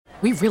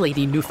We really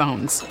need new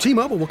phones.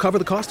 T-Mobile will cover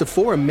the cost of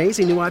 4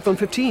 amazing new iPhone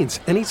 15s,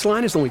 and each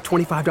line is only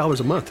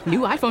 $25 a month. New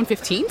iPhone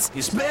 15s?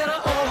 It's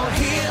better over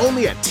here.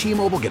 Only at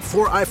T-Mobile, get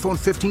 4 iPhone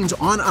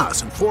 15s on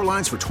us and 4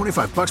 lines for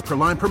 $25 per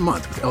line per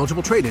month with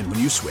eligible trade-in when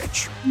you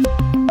switch.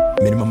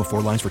 Minimum of 4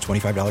 lines for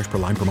 $25 per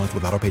line per month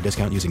with autopay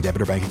discount using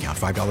debit or bank account.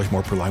 $5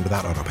 more per line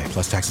without autopay,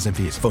 plus taxes and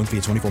fees. Phone fee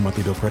at 24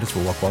 monthly bill credits for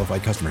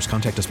well-qualified customers.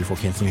 Contact us before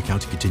canceling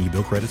account to continue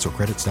bill credits or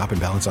credit stop and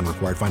balance on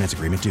required finance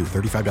agreement due.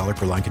 $35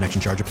 per line connection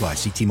charge applies.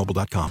 See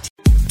T-Mobile.com.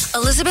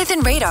 Elizabeth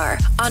and Radar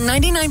on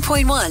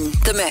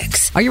 99.1 The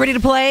Mix. Are you ready to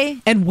play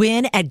and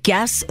win at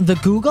Guess the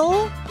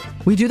Google?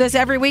 We do this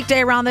every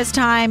weekday around this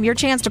time. Your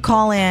chance to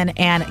call in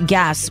and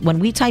guess when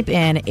we type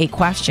in a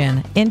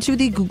question into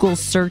the Google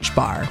search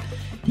bar.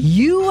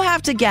 You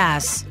have to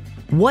guess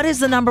what is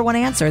the number one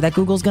answer that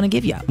Google's going to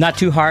give you. Not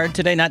too hard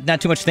today? Not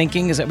too much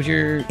thinking? Is that what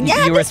you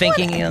were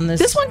thinking on this?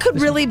 This one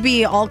could really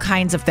be all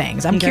kinds of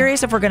things. I'm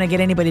curious if we're going to get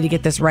anybody to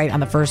get this right on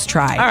the first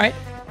try. All right.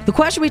 The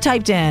question we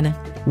typed in,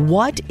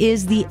 what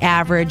is the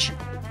average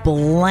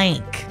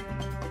blank?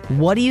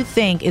 What do you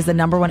think is the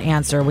number one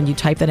answer when you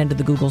type that into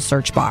the Google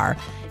search bar?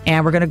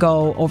 And we're going to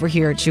go over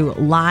here to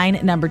line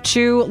number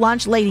 2.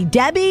 Lunch Lady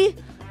Debbie,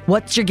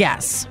 what's your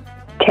guess?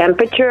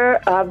 Temperature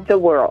of the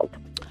world.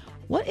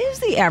 What is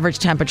the average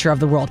temperature of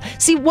the world?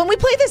 See, when we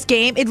play this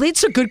game, it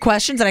leads to good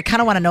questions that I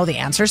kind of want to know the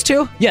answers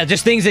to. Yeah,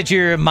 just things that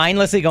you're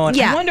mindlessly going,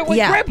 I wonder what.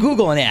 Grab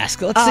Google and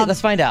ask. Let's see.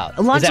 Let's find out.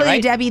 Lunch Lady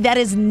right? Debbie, that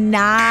is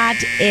not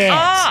it.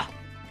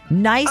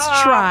 Nice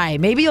try.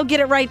 Maybe you'll get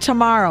it right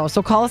tomorrow.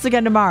 So call us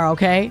again tomorrow,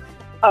 okay?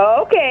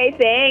 Okay,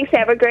 thanks.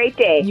 Have a great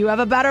day. You have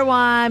a better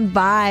one.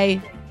 Bye.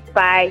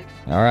 Bye.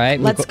 All right.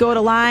 Let's go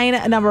to line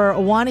number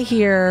 1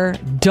 here.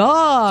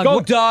 Doug. Go,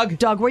 Doug.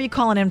 Doug, where are you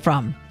calling in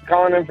from?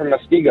 Calling in from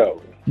Muskego.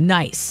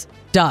 Nice.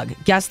 Doug,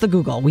 guess the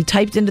Google. We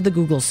typed into the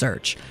Google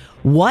search.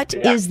 What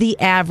is the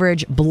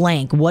average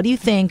blank? What do you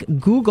think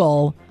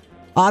Google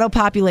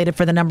auto-populated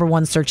for the number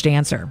one searched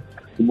answer?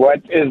 What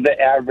is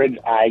the average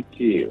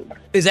IQ?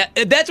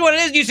 That's what it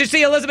is. You should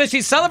see Elizabeth.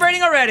 She's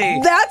celebrating already.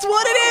 That's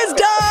what it is,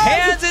 Doug.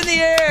 Hands in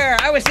the air.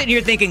 I was sitting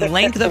here thinking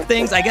length of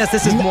things. I guess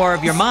this is more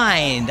of your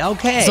mind.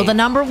 Okay. So the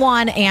number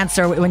one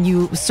answer when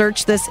you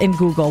search this in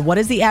Google, what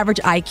is the average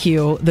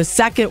IQ? The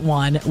second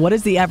one, what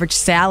is the average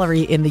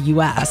salary in the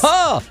U.S.?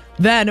 Oh.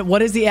 Then,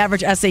 what is the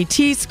average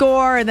SAT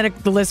score? And then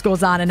the list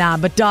goes on and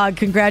on. But, Doug,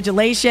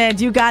 congratulations.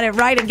 You got it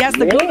right and guess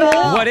the Google.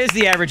 What is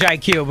the average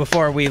IQ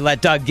before we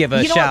let Doug give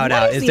a shout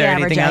out? Is there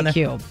anything on there?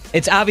 IQ?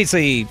 It's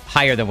obviously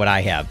higher than what I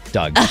have,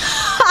 Doug. Yeah,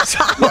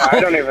 I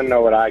don't even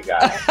know what I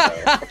got.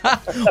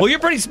 So. Well, you're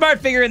pretty smart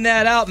figuring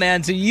that out,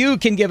 man. So you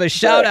can give a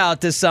shout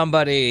out to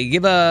somebody.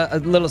 Give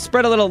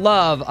spread a little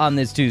love on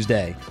this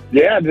Tuesday.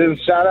 Yeah,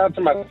 just shout out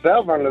to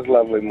myself on this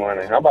lovely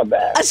morning. How about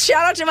that? A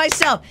shout out to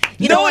myself.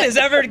 No one has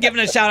ever given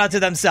a shout out to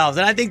themselves,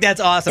 and I think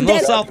that's awesome. A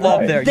little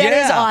self-love there.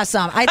 That is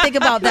awesome. I think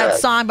about that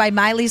song by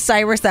Miley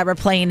Cyrus that we're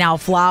playing now,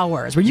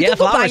 Flowers, where you can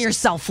go buy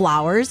yourself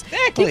flowers.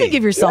 Exactly. You can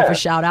give yourself a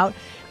shout out.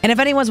 And if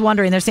anyone's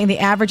wondering, they're saying the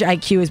average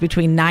IQ is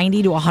between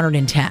 90 to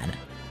 110.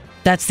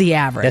 That's the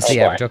average. That's the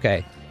average,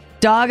 okay.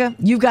 Doug,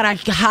 you've got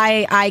a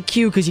high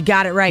IQ because you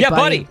got it right,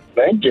 buddy.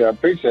 Thank you. I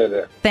appreciate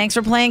it. Thanks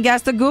for playing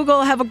Guess the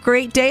Google. Have a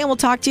great day, and we'll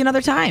talk to you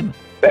another time.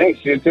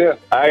 Thanks, you too.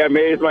 I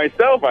amazed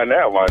myself on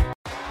that one.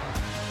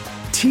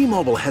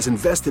 T-Mobile has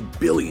invested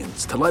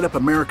billions to light up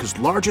America's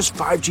largest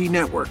 5G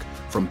network,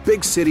 from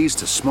big cities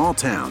to small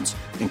towns,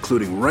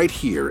 including right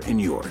here in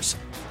yours.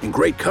 And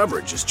great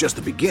coverage is just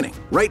the beginning.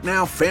 Right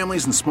now,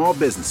 families and small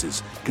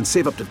businesses can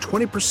save up to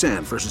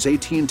 20% versus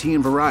AT&T and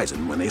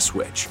Verizon when they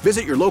switch.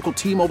 Visit your local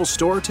T-Mobile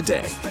store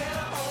today.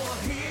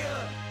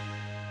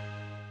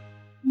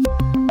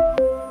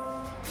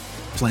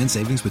 Plan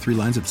savings with 3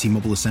 lines of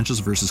T-Mobile Essentials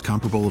versus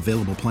comparable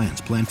available plans.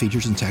 Plan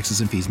features and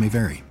taxes and fees may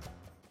vary.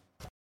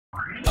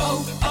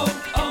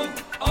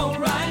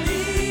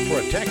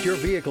 Protect your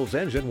vehicle's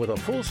engine with a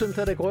full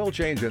synthetic oil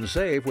change and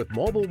save with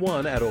Mobil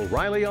 1 at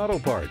O'Reilly Auto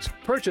Parts.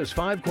 Purchase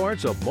 5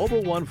 quarts of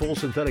Mobil 1 full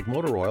synthetic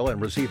motor oil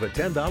and receive a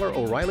 $10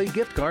 O'Reilly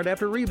gift card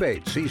after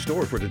rebate. See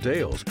store for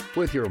details.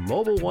 With your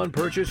Mobil 1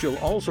 purchase, you'll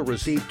also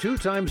receive 2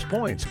 times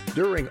points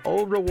during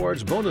O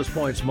Rewards Bonus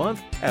Points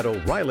Month at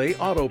O'Reilly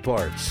Auto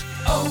Parts.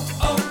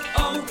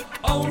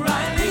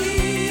 O'Reilly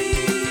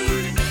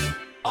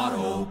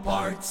Auto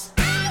Parts.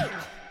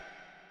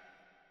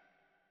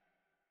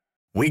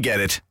 We get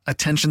it.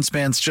 Attention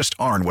spans just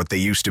aren't what they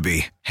used to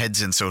be. Heads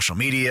in social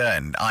media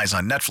and eyes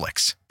on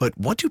Netflix. But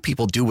what do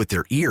people do with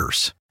their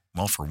ears?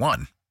 Well, for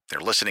one, they're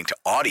listening to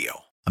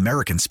audio.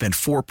 Americans spend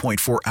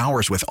 4.4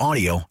 hours with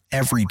audio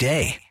every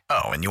day.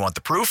 Oh, and you want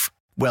the proof?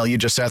 Well, you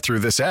just sat through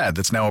this ad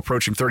that's now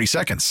approaching 30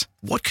 seconds.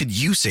 What could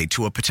you say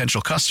to a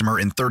potential customer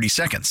in 30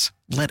 seconds?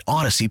 Let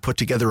Odyssey put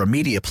together a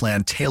media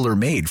plan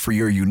tailor-made for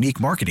your unique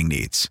marketing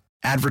needs.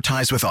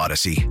 Advertise with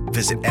Odyssey.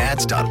 Visit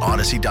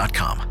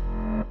ads.odyssey.com.